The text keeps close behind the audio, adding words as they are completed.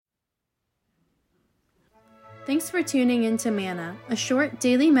Thanks for tuning in to Manna, a short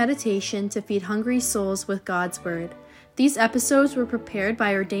daily meditation to feed hungry souls with God's Word. These episodes were prepared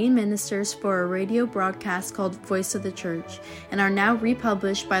by ordained ministers for a radio broadcast called Voice of the Church and are now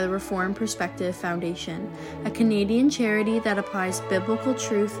republished by the Reformed Perspective Foundation, a Canadian charity that applies biblical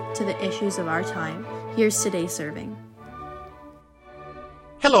truth to the issues of our time. Here's today's serving.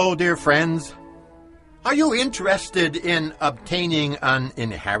 Hello, dear friends. Are you interested in obtaining an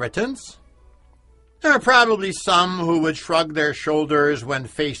inheritance? There are probably some who would shrug their shoulders when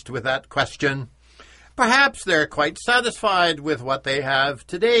faced with that question. Perhaps they're quite satisfied with what they have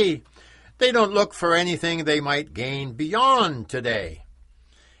today. They don't look for anything they might gain beyond today.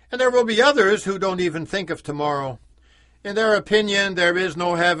 And there will be others who don't even think of tomorrow. In their opinion, there is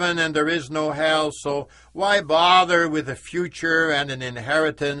no heaven and there is no hell, so why bother with a future and an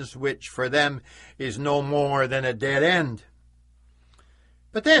inheritance which for them is no more than a dead end?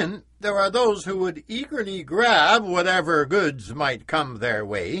 But then there are those who would eagerly grab whatever goods might come their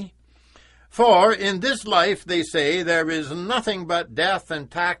way. For in this life, they say, there is nothing but death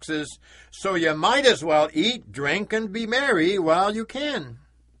and taxes, so you might as well eat, drink, and be merry while you can.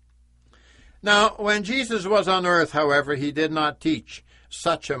 Now, when Jesus was on earth, however, he did not teach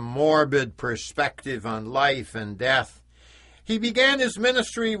such a morbid perspective on life and death. He began his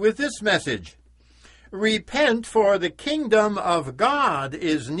ministry with this message: Repent, for the kingdom of God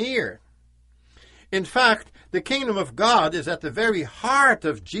is near. In fact, the kingdom of God is at the very heart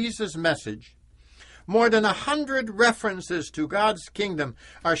of Jesus' message. More than 100 references to God's kingdom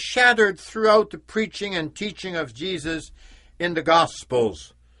are shattered throughout the preaching and teaching of Jesus in the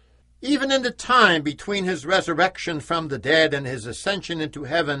Gospels. Even in the time between his resurrection from the dead and his ascension into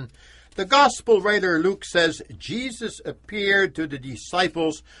heaven, the Gospel writer Luke says Jesus appeared to the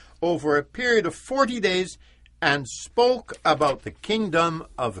disciples over a period of 40 days and spoke about the kingdom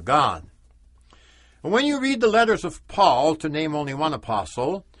of God. When you read the letters of Paul, to name only one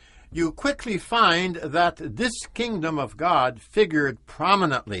apostle, you quickly find that this kingdom of God figured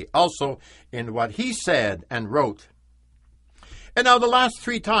prominently also in what he said and wrote. And now the last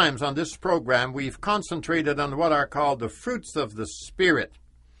 3 times on this program, we've concentrated on what are called the fruits of the Spirit.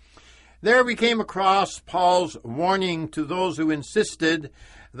 There we came across Paul's warning to those who insisted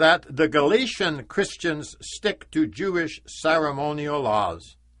that the Galatian Christians stick to Jewish ceremonial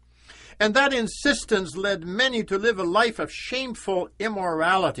laws. And that insistence led many to live a life of shameful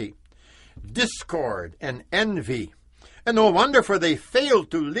immorality, discord, and envy. And no wonder, for they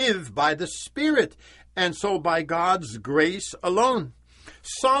failed to live by the Spirit, and so by God's grace alone.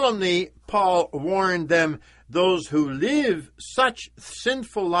 Solemnly, Paul warned them, those who live such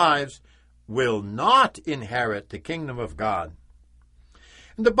sinful lives will not inherit the kingdom of God.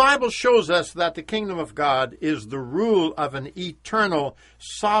 And the Bible shows us that the kingdom of God is the rule of an eternal,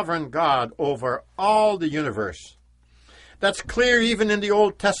 sovereign God over all the universe. That's clear even in the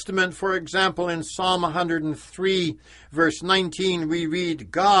Old Testament. For example, in Psalm 103, verse 19, we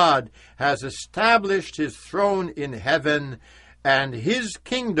read, God has established his throne in heaven, and his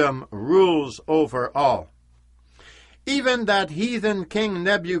kingdom rules over all. Even that heathen king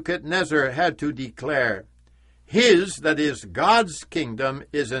Nebuchadnezzar had to declare, his, that is, God's kingdom,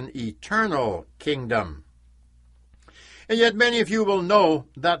 is an eternal kingdom. And yet many of you will know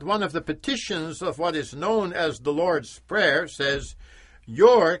that one of the petitions of what is known as the Lord's Prayer says,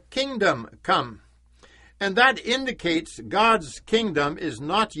 your kingdom come. And that indicates God's kingdom is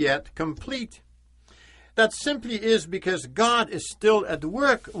not yet complete. That simply is because God is still at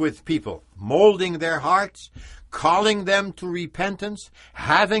work with people, molding their hearts, calling them to repentance,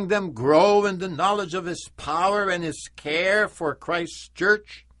 having them grow in the knowledge of his power and his care for Christ's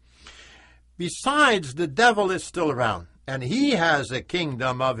church. Besides, the devil is still around, and he has a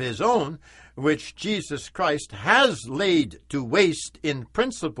kingdom of his own, which Jesus Christ has laid to waste in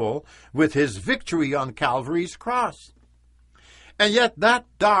principle with his victory on Calvary's cross. And yet that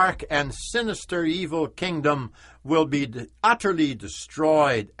dark and sinister evil kingdom will be utterly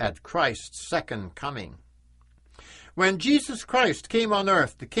destroyed at Christ's second coming. When Jesus Christ came on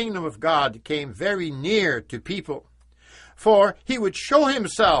earth, the kingdom of God came very near to people, for he would show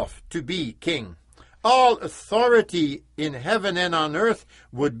himself to be king. All authority in heaven and on earth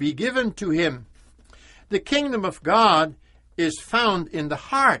would be given to him. The kingdom of God is found in the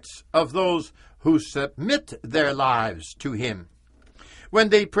hearts of those who submit their lives to him. When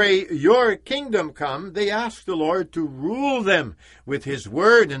they pray, your kingdom come, they ask the Lord to rule them with his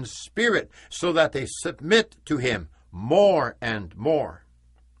word and spirit so that they submit to him more and more.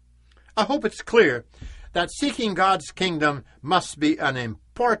 I hope it's clear that seeking God's kingdom must be an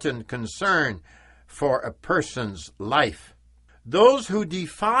important concern for a person's life. Those who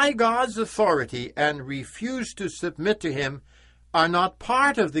defy God's authority and refuse to submit to him are not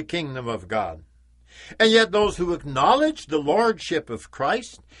part of the kingdom of God. And yet those who acknowledge the lordship of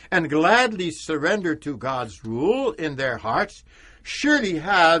Christ and gladly surrender to God's rule in their hearts surely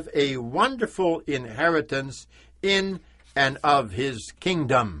have a wonderful inheritance in and of his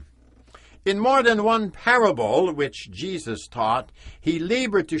kingdom. In more than one parable which Jesus taught, he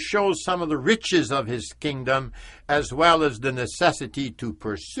labored to show some of the riches of his kingdom, as well as the necessity to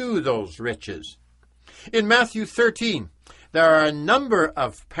pursue those riches. In Matthew 13, there are a number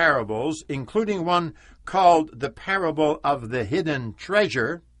of parables, including one called the parable of the hidden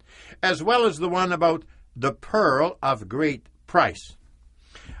treasure, as well as the one about the pearl of great price.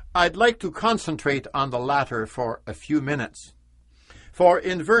 I'd like to concentrate on the latter for a few minutes. For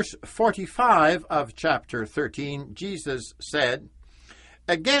in verse 45 of chapter 13, Jesus said,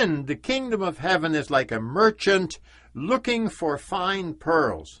 "Again, the kingdom of heaven is like a merchant looking for fine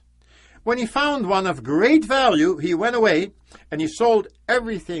pearls. When he found one of great value, he went away, and he sold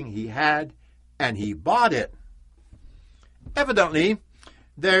everything he had, and he bought it." Evidently,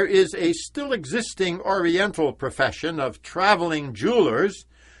 there is a still existing Oriental profession of traveling jewelers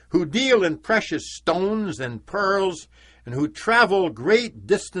who deal in precious stones and pearls, and who travel great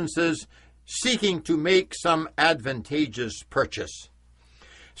distances seeking to make some advantageous purchase.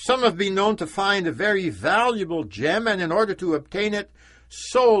 Some have been known to find a very valuable gem, and in order to obtain it,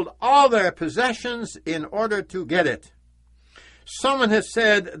 sold all their possessions in order to get it. Someone has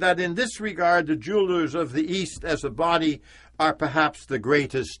said that in this regard the jewelers of the East as a body are perhaps the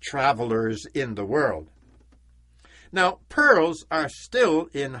greatest travelers in the world. Now, pearls are still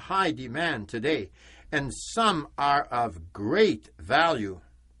in high demand today, and some are of great value.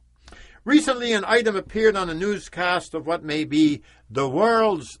 Recently, an item appeared on a newscast of what may be the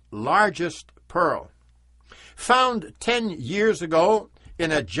world's largest pearl. Found 10 years ago in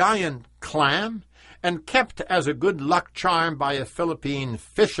a giant clam and kept as a good luck charm by a Philippine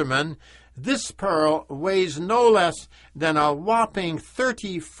fisherman, this pearl weighs no less than a whopping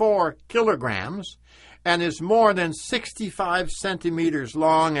 34 kilograms and is more than 65 centimeters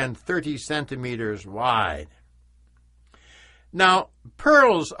long and 30 centimeters wide. Now,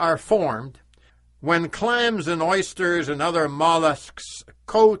 pearls are formed when clams and oysters and other mollusks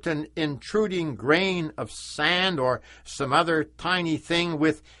coat an intruding grain of sand or some other tiny thing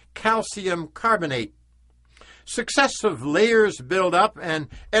with calcium carbonate. Successive layers build up and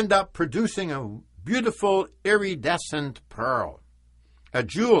end up producing a beautiful iridescent pearl, a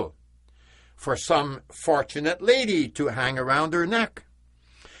jewel for some fortunate lady to hang around her neck.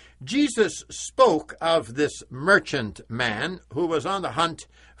 Jesus spoke of this merchant man who was on the hunt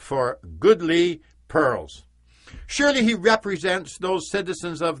for goodly pearls. Surely he represents those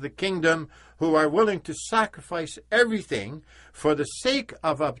citizens of the kingdom who are willing to sacrifice everything for the sake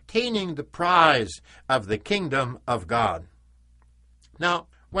of obtaining the prize of the kingdom of God. Now,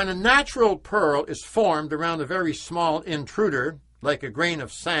 when a natural pearl is formed around a very small intruder, like a grain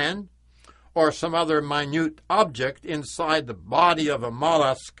of sand, or some other minute object inside the body of a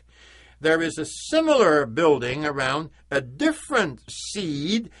mollusk, there is a similar building around a different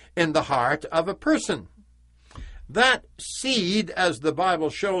seed in the heart of a person. That seed, as the Bible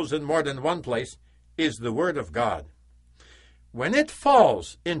shows in more than one place, is the Word of God. When it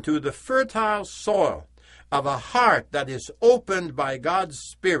falls into the fertile soil of a heart that is opened by God's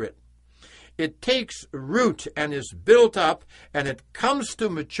Spirit, it takes root and is built up, and it comes to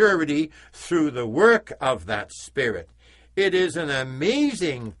maturity through the work of that Spirit. It is an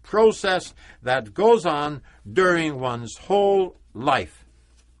amazing process that goes on during one's whole life.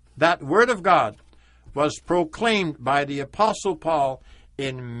 That Word of God was proclaimed by the Apostle Paul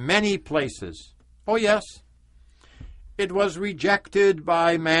in many places. Oh, yes. It was rejected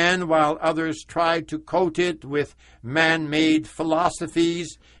by man while others tried to coat it with man-made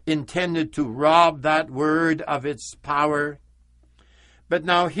philosophies intended to rob that word of its power. But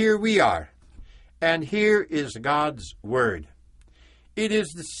now here we are, and here is God's word. It is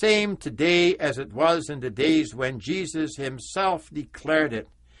the same today as it was in the days when Jesus himself declared it,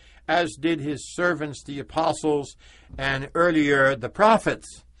 as did his servants the apostles and earlier the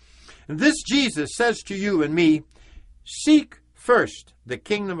prophets. This Jesus says to you and me, seek first the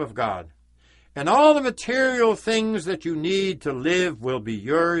kingdom of God, and all the material things that you need to live will be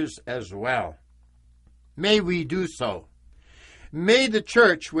yours as well. May we do so. May the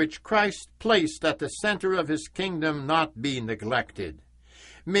church which Christ placed at the center of his kingdom not be neglected.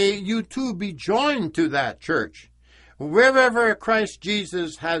 May you too be joined to that church, wherever Christ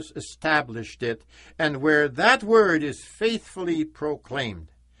Jesus has established it, and where that word is faithfully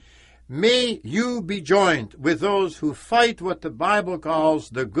proclaimed. may you be joined with those who fight what the Bible calls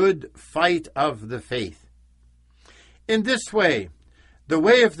the good fight of the faith. In this way, the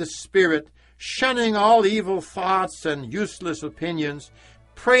way of the Spirit, shunning all evil thoughts and useless opinions,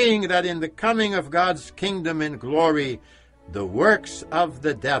 praying that in the coming of God's kingdom in glory, the works of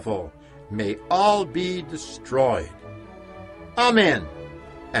the devil may all be destroyed. Amen.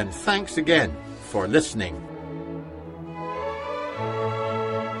 And thanks again for listening.